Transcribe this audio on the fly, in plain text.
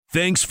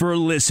Thanks for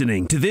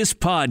listening to this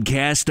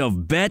podcast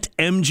of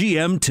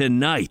BetMGM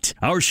Tonight.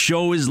 Our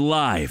show is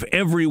live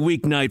every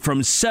weeknight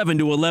from 7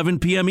 to 11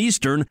 p.m.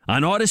 Eastern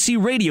on Odyssey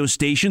radio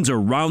stations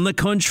around the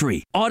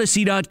country,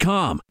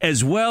 Odyssey.com,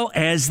 as well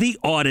as the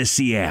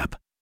Odyssey app.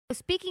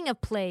 Speaking of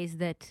plays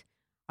that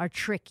are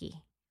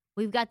tricky,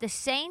 we've got the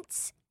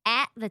Saints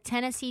at the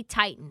Tennessee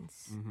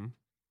Titans. Mm-hmm.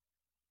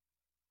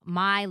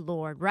 My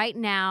Lord, right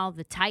now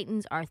the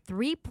Titans are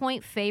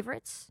 3-point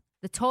favorites.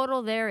 The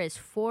total there is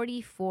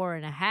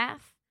 44.5.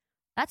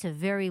 That's a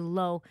very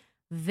low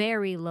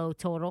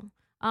total.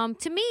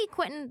 To me,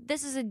 Quentin,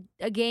 this is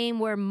a game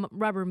where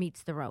rubber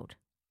meets the road,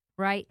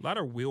 right? A lot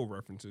of wheel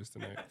references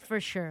tonight. For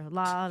sure. A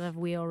lot of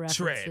wheel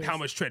references. Tread. How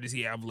much tread does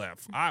he have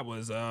left? I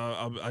was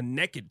a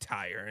naked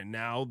tire, and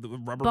now the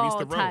rubber meets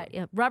the road.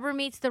 Yeah, rubber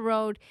meets the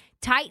road.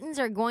 Titans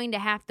are going to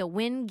have to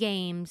win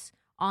games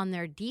on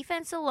their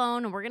defense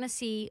alone, and we're going to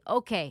see,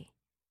 okay,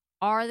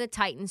 are the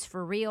Titans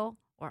for real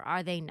or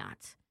are they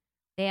not?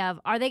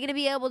 Are they going to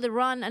be able to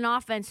run an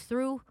offense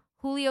through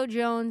Julio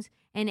Jones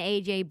and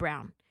A.J.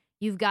 Brown?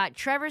 You've got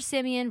Trevor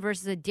Siemian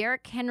versus a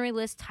Derrick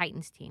Henry-less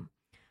Titans team.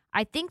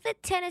 I think that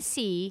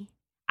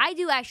I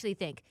do actually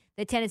think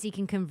that Tennessee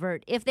can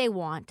convert if they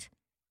want.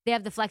 They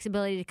have the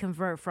flexibility to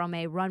convert from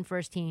a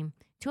run-first team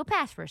to a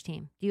pass-first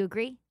team. Do you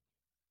agree?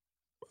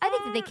 I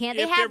think that they can.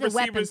 They have the weapons. If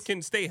their receivers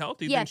can stay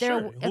healthy, then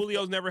sure.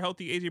 Julio's never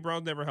healthy. A.J.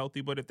 Brown's never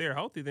healthy. But if they're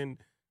healthy, then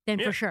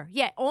for sure.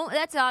 Yeah,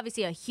 that's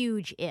obviously a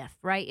huge if,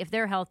 right? If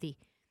they're healthy.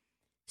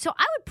 So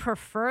I would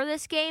prefer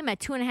this game at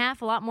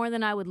 2.5 a lot more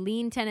than I would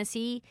lean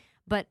Tennessee.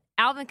 But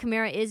Alvin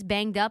Kamara is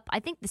banged up. I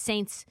think the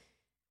Saints,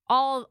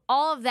 all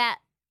of that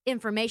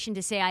information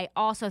to say, I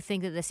also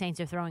think that the Saints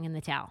are throwing in the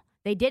towel.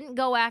 They didn't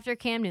go after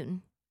Cam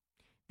Newton.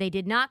 They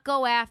did not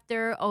go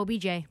after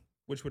OBJ.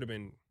 Which would have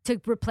been to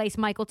replace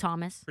Michael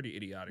Thomas. Pretty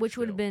idiotic. Which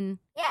would have been,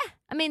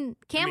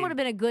 Cam would have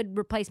been a good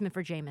replacement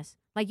for Jameis.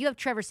 Like, you have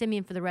Trevor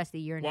Siemian for the rest of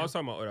the year now. Well, I was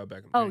talking about Odell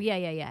Beckham. Oh,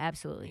 yeah,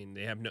 absolutely. I mean,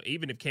 they have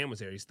even if Cam was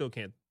there, he still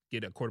can't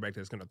get a quarterback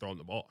that's going to throw him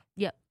the ball.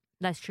 Yep,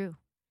 that's true.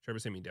 Trevor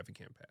Siemian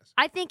definitely can't pass.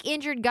 I think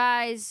injured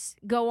guys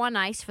go on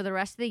ice for the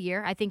rest of the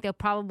year. I think they'll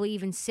probably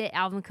even sit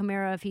Alvin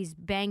Kamara if he's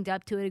banged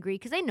up to a degree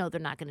because they know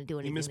they're not going to do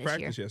anything this year. He missed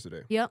practice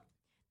yesterday. Yep.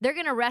 They're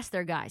going to rest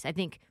their guys, I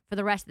think, for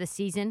the rest of the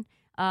season.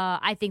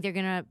 I think they're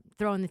going to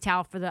throw in the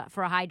towel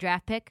for a high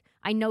draft pick.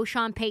 I know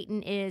Sean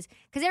Payton is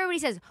 – because everybody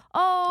says,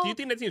 oh – Do you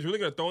think that team's really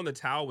going to throw in the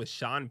towel with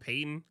Sean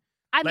Payton?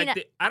 I don't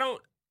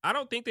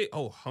think they –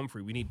 oh,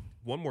 Humphrey, we need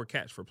one more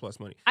catch for plus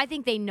money. I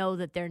think they know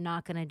that they're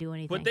not going to do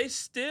anything. But they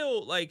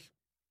still,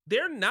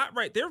 they're not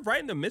right. They're right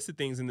in the midst of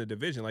things in the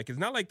division. It's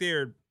not like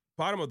they're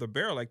bottom of the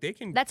barrel. They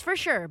can – That's for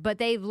sure. But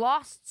they've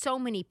lost so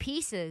many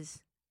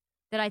pieces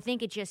that I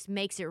think it just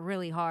makes it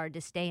really hard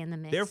to stay in the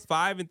mix. They're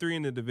 5-3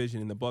 in the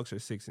division, and the Bucs are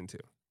 6-2.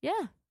 Yeah.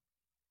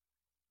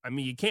 I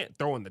mean, you can't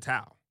throw in the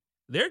towel.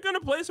 They're going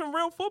to play some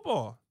real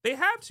football. They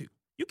have to.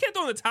 You can't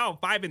throw in the towel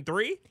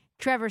 5-3.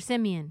 Trevor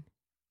Siemian.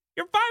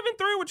 You're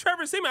 5-3 with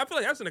Trevor Siemian. I feel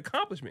like that's an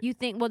accomplishment. You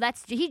think? Well,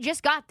 he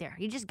just got there.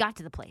 He just got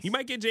to the place. You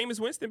might get Jameis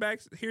Winston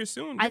back here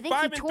soon. I think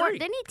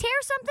didn't he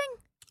tear something?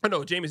 Oh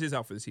no, Jameis is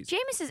out for the season.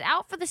 Jameis is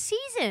out for the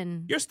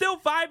season. You're still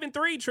 5-3,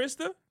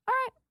 Trista. All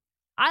right.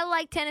 I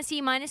like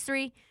Tennessee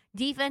 -3.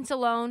 Defense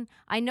alone.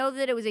 I know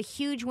that it was a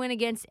huge win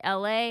against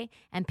L.A.,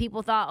 and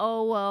people thought,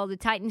 oh, well, the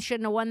Titans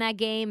shouldn't have won that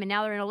game, and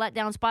now they're in a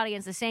letdown spot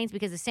against the Saints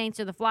because the Saints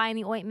are the fly in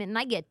the ointment, and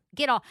I get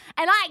all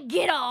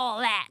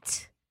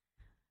that.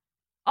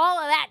 All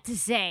of that to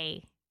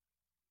say,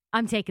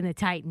 I'm taking the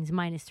Titans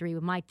 -3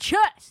 with my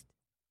chest.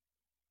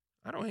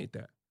 I don't hate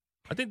that.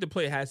 I think the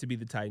play has to be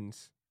the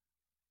Titans.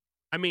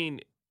 I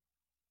mean,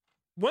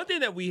 one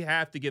thing that we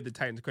have to give the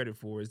Titans credit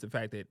for is the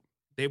fact that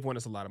they've won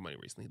us a lot of money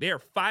recently. They are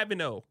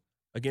 5-0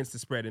 against the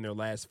spread in their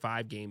last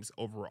 5 games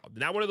overall.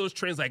 Not one of those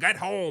trends like at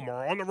home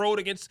or on the road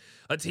against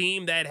a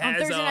team that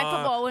has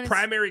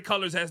primary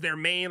colors as their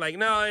main.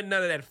 No, none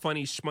of that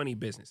funny shmoney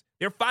business.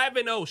 They're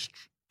 5-0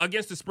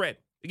 against the spread,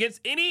 against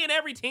any and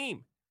every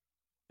team.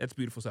 That's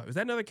beautiful stuff. Is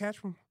that another catch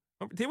from?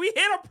 Did we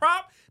hit a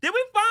prop? Did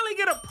we finally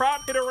get a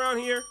prop hit around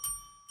here?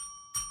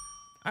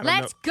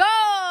 Let's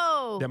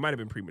go. That might have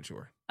been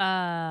premature.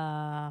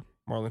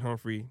 Marlon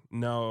Humphrey,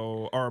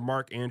 no, or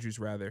Mark Andrews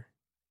rather.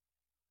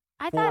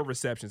 4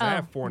 receptions. I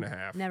have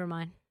 4.5. Never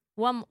mind.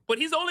 One. But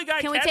he's the only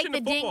guy catching the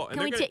football.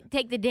 Can we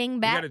take the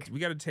ding back? We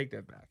got to take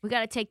that back. We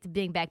got to take the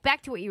ding back.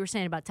 Back to what you were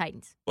saying about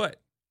Titans.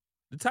 But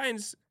the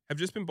Titans have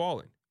just been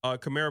balling.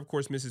 Kamara, of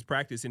course, misses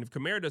practice. And if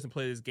Kamara doesn't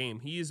play this game,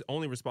 he is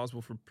only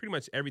responsible for pretty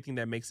much everything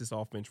that makes this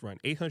offense run.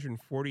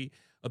 840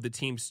 of the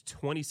team's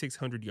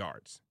 2,600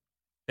 yards.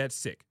 That's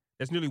sick.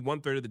 That's nearly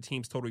 1/3 of the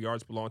team's total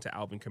yards belong to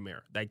Alvin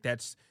Kamara.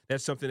 That's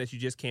something that you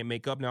just can't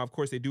make up. Now, of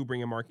course, they do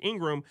bring in Mark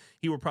Ingram.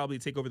 He will probably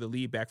take over the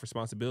lead back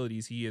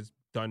responsibilities. He has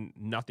done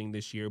nothing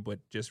this year but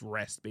just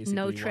rest, basically.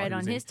 No tread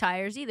on his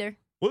tires either.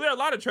 Well, there are a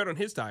lot of tread on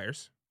his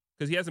tires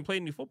because he hasn't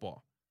played any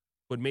football.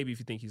 But maybe if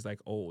you think he's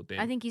old, then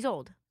I think he's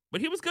old.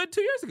 But he was good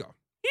 2 years ago.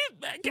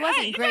 He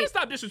wasn't You great. gotta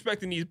stop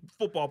disrespecting these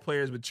football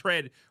players with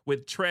tread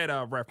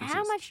references.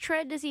 How much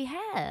tread does he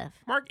have?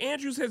 Mark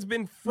Andrews has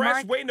been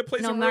fresh waiting to play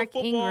some real Mark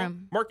football.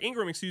 Ingram. Mark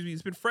Ingram, excuse me,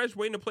 has been fresh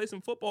waiting to play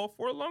some football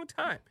for a long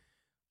time.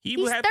 He's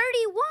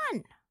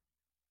 31.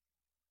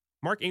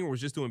 Mark Ingram was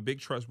just doing big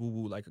trust woo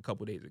woo like a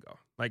couple days ago.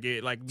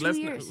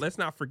 Let's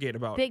not forget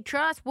about Big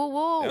trust. Woo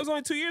woo. It was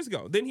only 2 years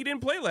ago. Then he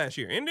didn't play last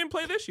year and didn't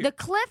play this year. The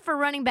cliff for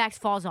running backs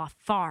falls off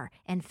far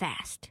and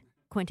fast,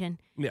 Quentin.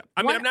 Yeah,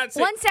 I mean, I'm not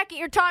saying 1 second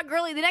you're Todd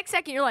Gurley, the next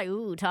second you're like,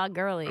 ooh, Todd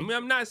Gurley. I mean,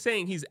 I'm not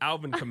saying he's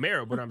Alvin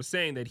Kamara, but I'm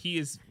saying that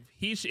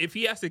if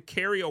he has to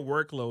carry a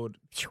workload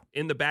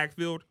in the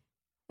backfield,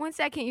 1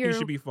 second he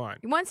should be fine.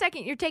 1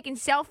 second you're taking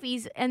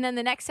selfies, and then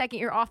the next second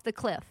you're off the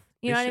cliff.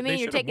 You know what I mean?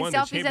 You're taking won the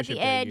selfies at championship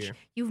the that edge. year.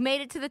 You've made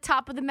it to the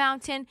top of the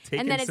mountain, Taking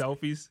and then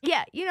selfies.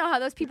 Yeah, you know how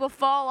those people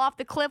fall off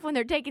the cliff when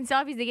they're taking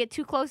selfies. They get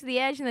too close to the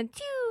edge, and then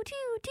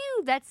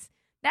That's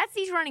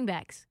these running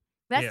backs.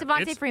 That's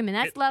Devontae Freeman.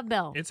 That's Love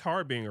Bell. It's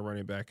hard being a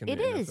running back in the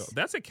NFL.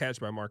 That's a catch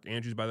by Mark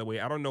Andrews, by the way.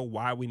 I don't know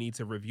why we need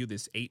to review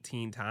this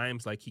 18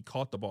 times. Like, he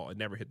caught the ball. It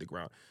never hit the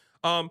ground.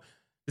 The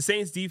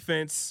Saints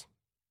defense,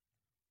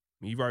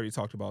 you've already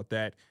talked about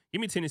that.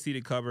 Give me Tennessee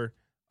to cover.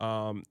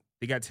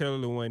 They got Taylor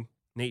Lewin,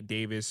 Nate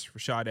Davis,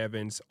 Rashad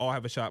Evans, all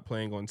have a shot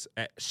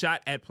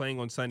at playing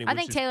on Sunday. I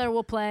think Taylor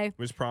will play.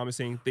 Was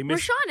promising.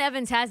 Rashawn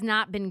Evans has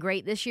not been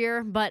great this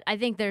year, but I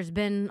think there's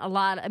been a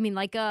lot. I mean,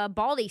 like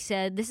Baldy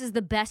said, this is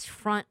the best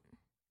front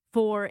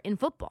four in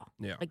football.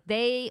 Yeah. Like,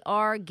 they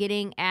are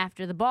getting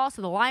after the ball,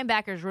 so the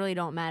linebackers really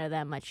don't matter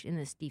that much in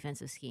this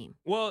defensive scheme.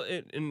 Well,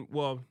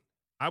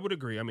 I would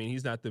agree. I mean,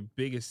 he's not the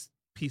biggest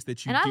piece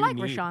that you and do I like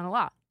need. Rashawn a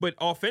lot. But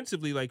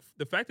offensively, like,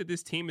 the fact that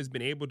this team has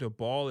been able to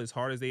ball as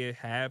hard as they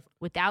have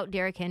without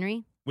Derrick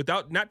Henry,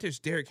 without not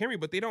just Derrick Henry,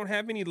 but they don't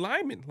have any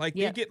linemen. Like,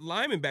 they get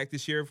linemen back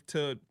this year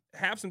to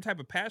have some type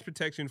of pass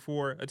protection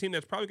for a team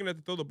that's probably going to have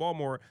to throw the ball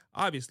more,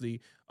 obviously,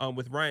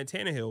 with Ryan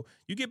Tannehill.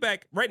 You get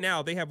back, right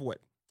now, they have what?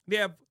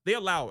 They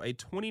allow a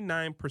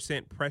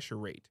 29% pressure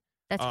rate.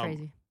 That's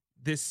crazy.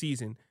 This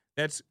season.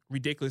 That's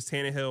ridiculous.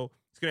 Tannehill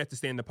is going to have to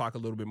stay in the pocket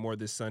a little bit more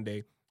this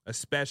Sunday,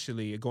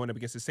 especially going up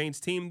against the Saints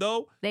team,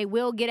 though. They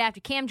will get after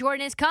Cam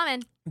Jordan is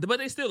coming. But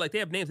they still, like, they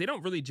have names. They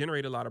don't really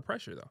generate a lot of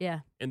pressure, though.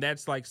 Yeah. And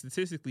that's, like,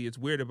 statistically, it's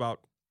weird about,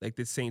 like,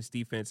 this Saints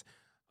defense.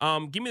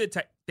 Give me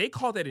they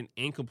call that an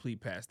incomplete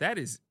pass. That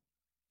is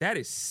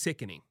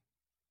sickening.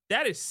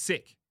 That is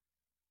sick.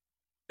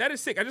 That is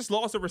sick. I just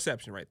lost a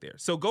reception right there.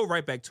 So go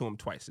right back to him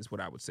twice is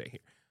what I would say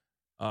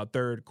here.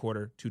 Third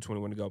quarter,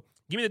 2:21 to go.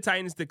 Give me the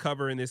Titans to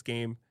cover in this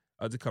game,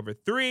 to cover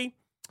 3.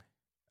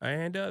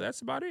 And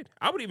that's about it.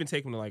 I would even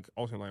take them to, like,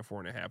 alternate line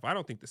 4.5. I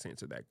don't think the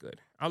Saints are that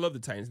good. I love the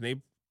Titans. They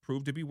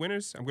proved to be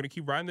winners. I'm going to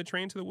keep riding the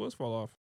train till the wheels fall off.